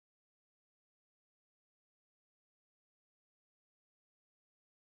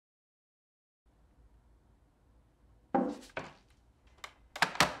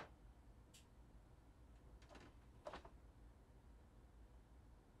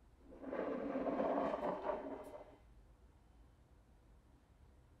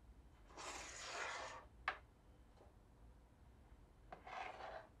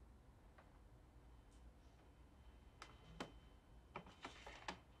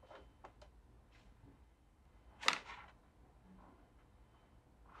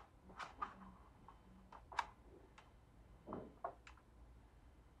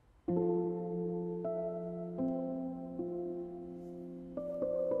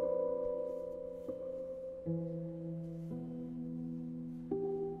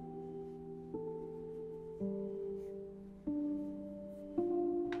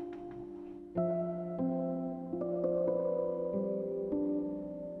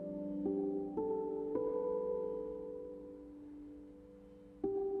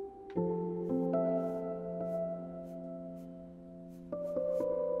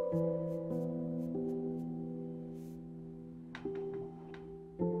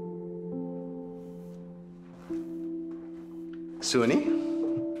Suni,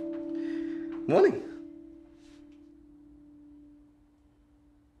 morning.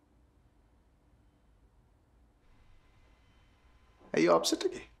 Are you upset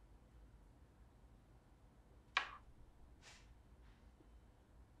again?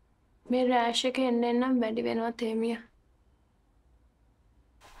 මේ rash එක එන්නෙන්නම් වැඩි වෙනවා තේමිය.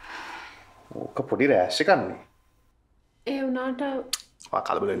 ඕක පොඩි රෑෂ් එකක් නේ. ඒ වුණාට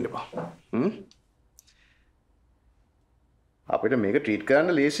කලබල වෙන්න එපා. අපිට මේක ට්‍රීට්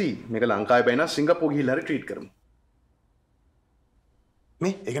කරන්න ලේසි. මේක ලංකාවේ බෑ නම් සිංගප්පූරු ගිහිල්ලා හරි ට්‍රීට් කරමු.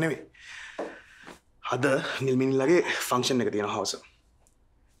 මේ ඒක නෙවෙයි. අද නිල්මිනිලගේ ෆන්ක්ෂන් එක තියෙනවා හවස.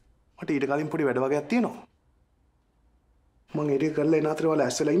 මට ඊට කලින් පොඩි වැඩ වගේක් තියෙනවා. මම ඒක කරලා එන අතරේ ඔයාලා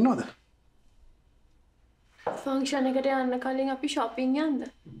ඇස්සලා ඉන්නවද? ෆන්ක්ෂන් එකට යන්න කලින් අපි shopping යන්නද?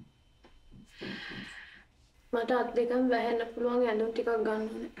 මට අත් දෙකම වැහෙන්න පුළුවන් ඇඳුම් ටිකක් ගන්න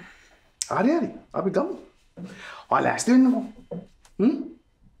ඕනේ. හරි හරි. අපි ගමු. ඔයාලා ඇස් දෙන්නකෝ.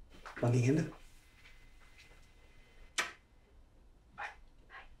 මං ගිහින්ද?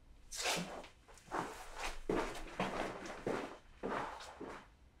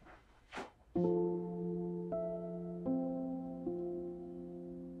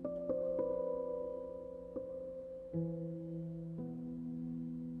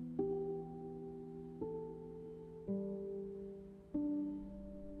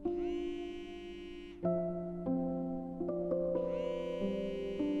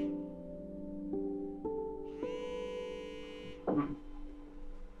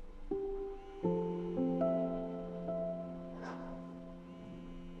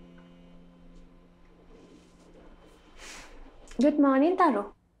 Good morning, Taro.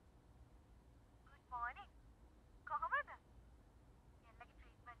 Good morning. කොහොමද? එන්නගේ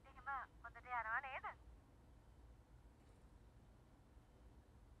ට්‍රීට්මන්ට් එහෙම හොඳට යනවා නේද?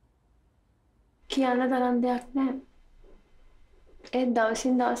 කියන්න තරම් දෙයක් නැහැ. ඒ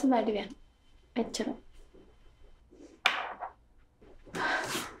දවසින් දවස වැඩි වෙනවා. එච්චරයි.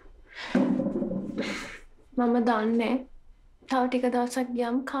 මම දන්නේ තව ටික දවසක්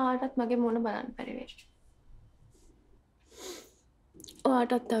ගියාම කාටවත් මගේ මුණ බලන්න බැරි වෙයි.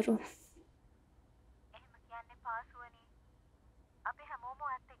 ඔයාටත් තරු. එහෙම කියන්නේ පාසුවනේ. අපි හැමෝම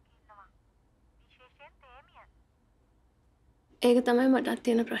ඔයත් එක්ක ඉන්නවා. විශේෂයෙන් තේමිය. ඒක තමයි මටත්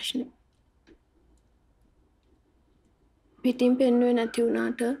තියෙන ප්‍රශ්නේ. පිටින් පෙන්වෙන්නේ නැති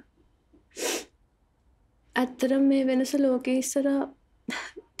වුණාට ඇත්තටම මේ වෙනස ලෝකෙ ඉස්සර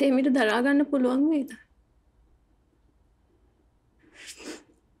තේමිට දරා ගන්න පුළුවන් වේද?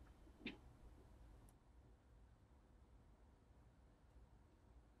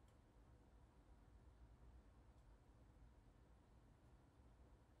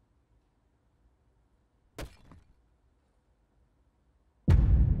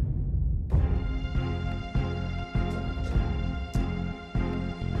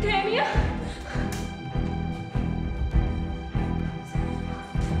 Temia!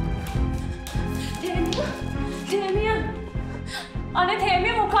 Temia! Temia! අනේ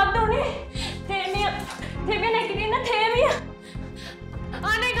තේමිය මොකක්ද උනේ? තේමිය නැගිටින්න තේමිය!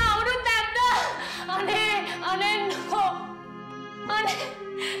 අනේ කවුරුත් නැද්ද? අනේ නෝ! අනේ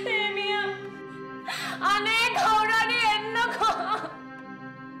තේමිය! අනේ කවුරු හරි එන්නකෝ!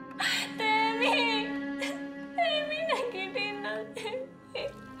 තේමි නැගිටින්න තේමි!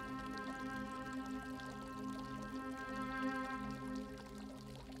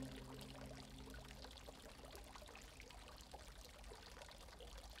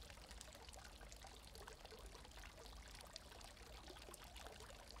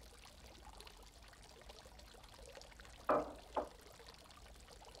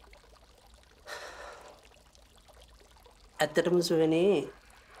 ඇත්තටම සුවනේ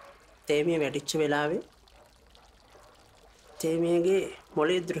තේමිය වැටිච්ච වෙලාවේ තේමියගේ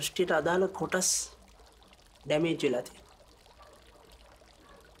මොලේ දෘෂ්ටියට අදාළ කොටස් ඩැමේජ් වෙලා තියෙනවා.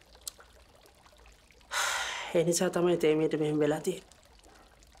 ඒ නිසා තමයි තේමියට මෙහෙම වෙලා තියෙන්නේ.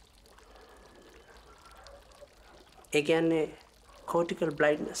 ඒ කියන්නේ cortical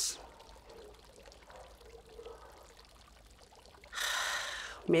blindness.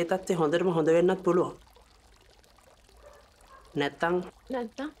 මේ තත්ත්වය හොඳටම හොඳ වෙන්නත් පුළුවන්. නැත්තම්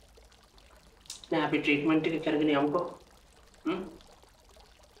නෑ අපි ට්‍රීට්මන්ට් එක කරගෙන යමුකෝ.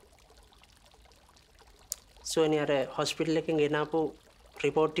 සෝනි අර හොස්පිටල් එකෙන් ගෙනාපු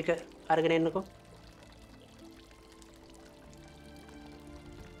රිපෝට් ටික අරගෙන එන්නකෝ.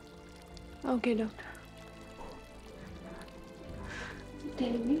 Okay, doctor.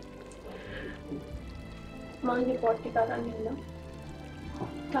 Tell me. මම report එක අරන් ඉන්නවා.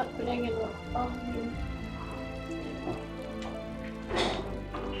 තාප්පලෙන් එනවා.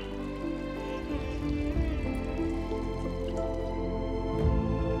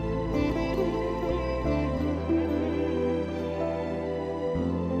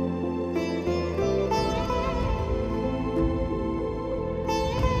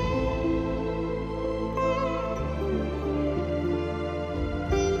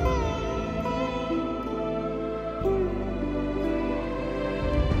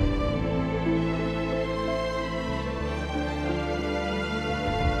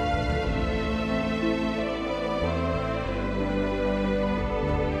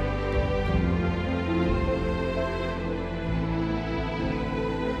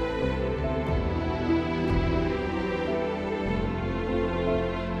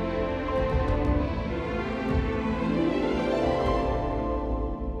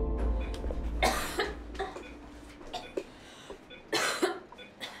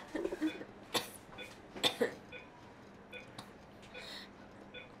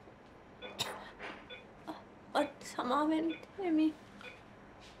 සමාවෙන් එමි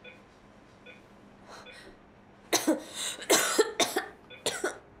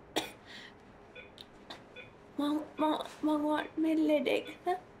මං මේ ලෙඩේ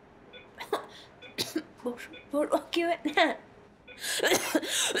බොරුවක් කිව්වේ නෑ.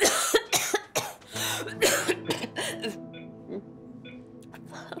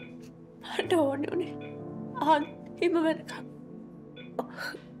 මට ඕනේ උනේ හිම වෙනකම්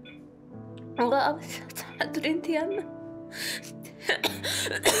උගාව සතුටින් තියන්න.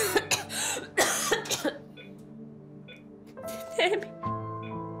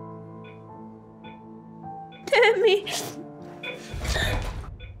 තෙමි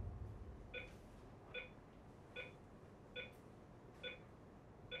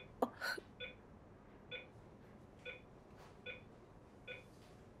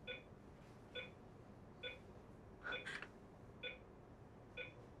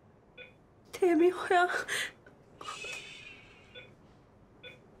තෙමි හොයා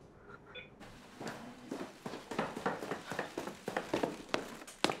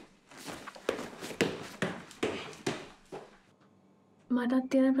මටත්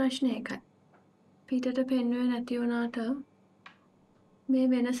තියෙන ප්‍රශ්න ඒකයි. පිටට පෙන්වුවේ නැති වුණාට මේ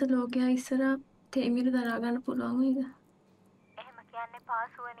වෙනස ලෝකයා ඉස්සරහා තේමිර දරා ගන්න පුළුවන් වේද? එහෙම කියන්න එපා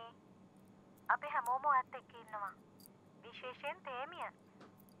සුවනේ. අපි හැමෝම ඔයත් එක්ක ඉන්නවා. විශේෂයෙන් තේමිය.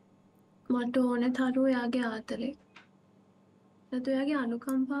 මට ඕනේ තරු එයාගේ ආදරේ. නැතු එයාගේ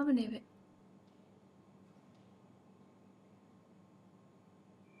අනුකම්පාව නෙවෙයි.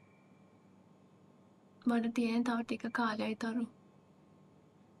 මට තියෙන තව ටික කාලයයි තරු.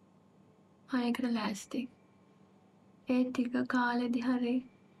 හයකට ලෑස්ති. ඒ ටික කාලෙදි හරි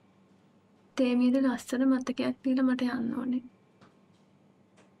තේමියද ලස්සන මතකයක් දීලා මට යන්න ඕනේ.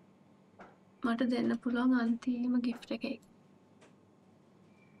 මට දෙන්න පුළුවන් අන්තිම ගිෆ්ට් එකේ.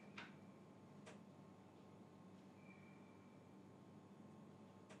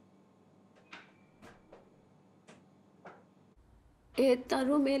 ඒත්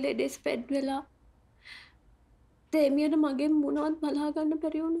අරු මේ ලෙඩේ ස්පෙඩ් වෙලා තේමියට මගෙන් මොනවත් බලා ගන්න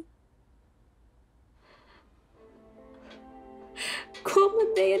බැරි වුණා.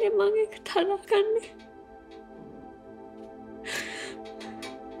 කොහොමද දෙයනේ මම ඒක තරහා ගන්නේ?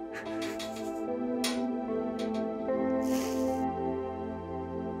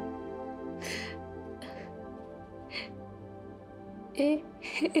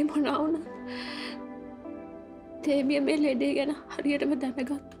 ඒ මොනවා වුණා? තේමිය මේ ලෙඩේ ගැන හරියටම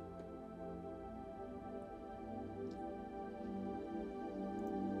දැනගත්තා.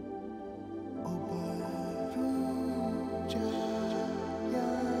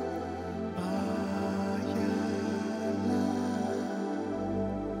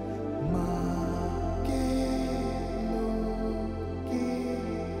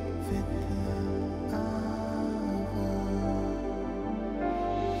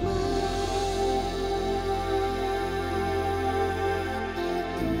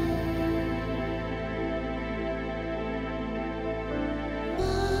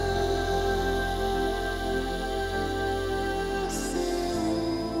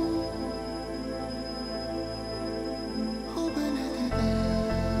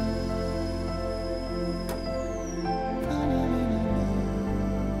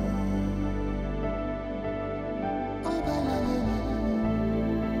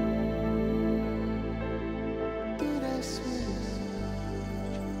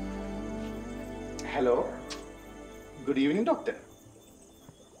 hello. Good evening, doctor.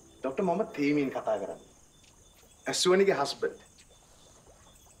 Doctor Mama තේමීන් කතා කරන්නේ. ඇස්වනිගේ husband.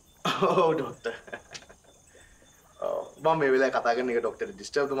 Oh, doctor. Oh, මම මේ වෙලාවේ කතා කරන එක ડોක්ටර්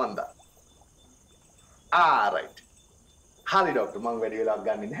ඩිස්ටර්බ්ද මන්දා? right. හරි ડોක්ටර් මම වැඩි වෙලාවක්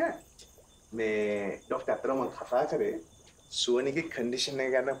ගන්නෙ නැහැ. මේ ડોක්ටර් අතර මම කතා කරේ සුවනිගේ කන්ඩිෂන් එක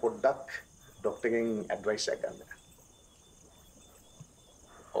ගැන පොඩ්ඩක් ડોක්ටර්ගෙන් ඇඩ්වයිස් එකක් ගන්න.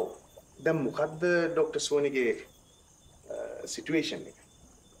 ඔව්. දැන් මොකද්ද ડોක්ටර් සුවනිගේ සිටුේෂන් එක?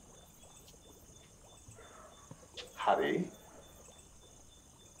 හරි.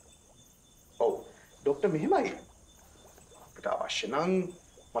 ඔව්. ડોක්ටර් මෙහෙමයි. අපිට අවශ්‍ය නම්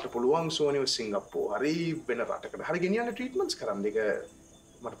මට පුළුවන් සුවනිව සිංගප්පූරු හරි වෙන රටකට හරි ගෙනියන්න ට්‍රීට්මන්ට්ස් කරන්න. ඒක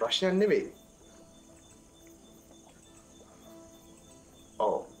මට ප්‍රශ්නයක් නෙවෙයි.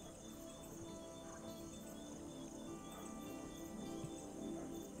 ඔව්.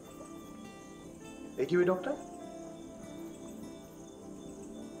 ඒ කිව්වේ doctor?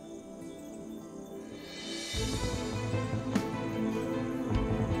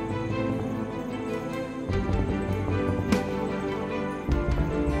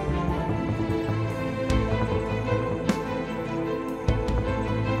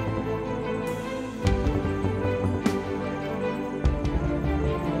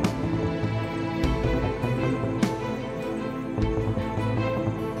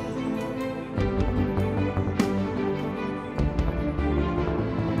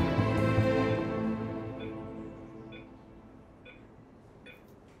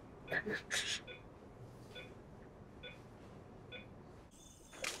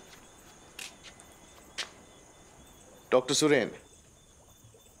 Dr. Suren.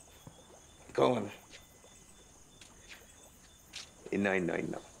 Go on. ඉන්න.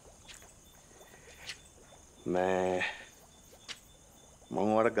 මම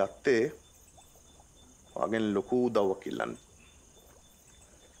ඔයාලට ගත්තේ ඔයාගෙන් ලොකු උදව්වක් ඉල්ලන්න.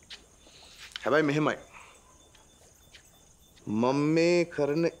 හැබැයි මෙහෙමයි. මම මේ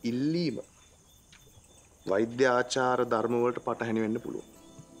කරන ඉල්ලීම වෛද්‍ය ආචාර ධර්ම වලට පටහැනි වෙන්න පුළුවන්.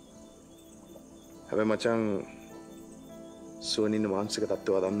 හැබැයි මචං සුවනින් මානසික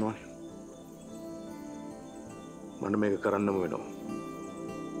තත්ත්වය දන්නවනේ. මට මේක කරන්නම වෙනවා.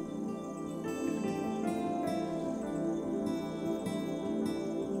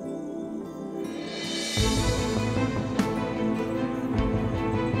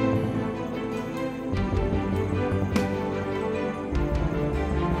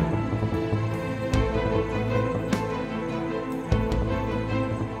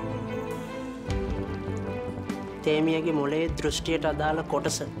 තේමියගේ මොලේ දෘෂ්ටියට අදාළ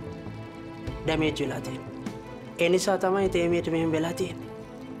කොටස ඩැමේජ් වෙලා තියෙනවා. ඒ නිසා තමයි තේමියට මෙහෙම වෙලා තියෙන්නේ.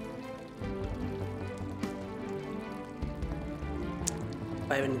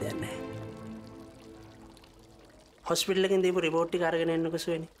 බය වෙන්න දෙයක් නැහැ. හොස්පිටල් එකෙන් දීපු රිපෝට් ටික අරගෙන එන්නකෝ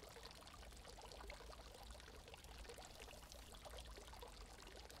සුවනි.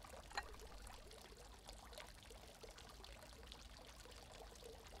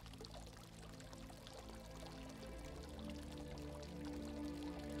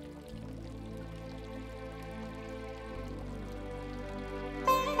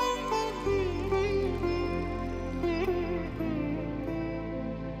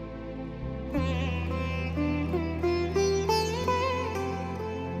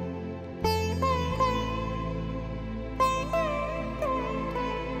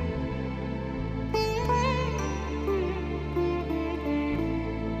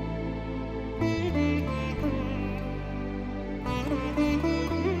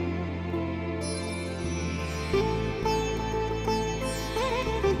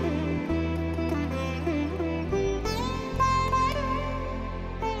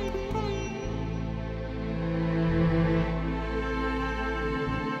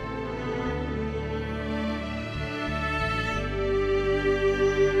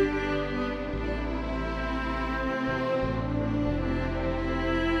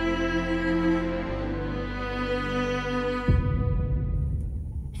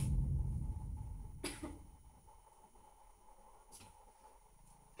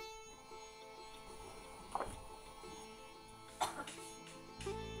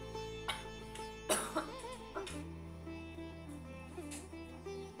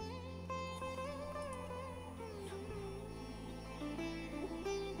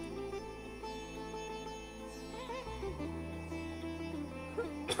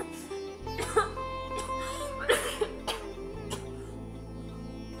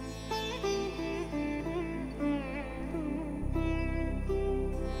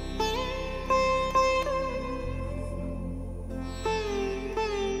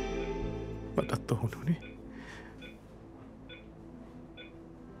 හුණුනේ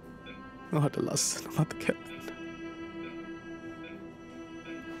මට ලස්සන මතකයක්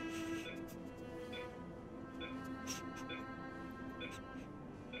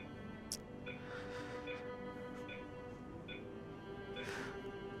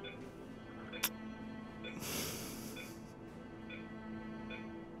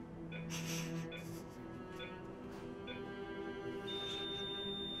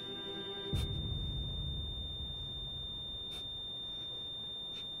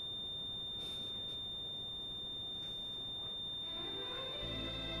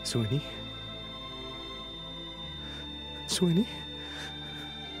Sueni? Sueni?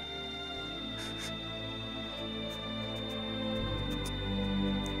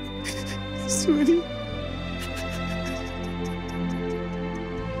 Sueni?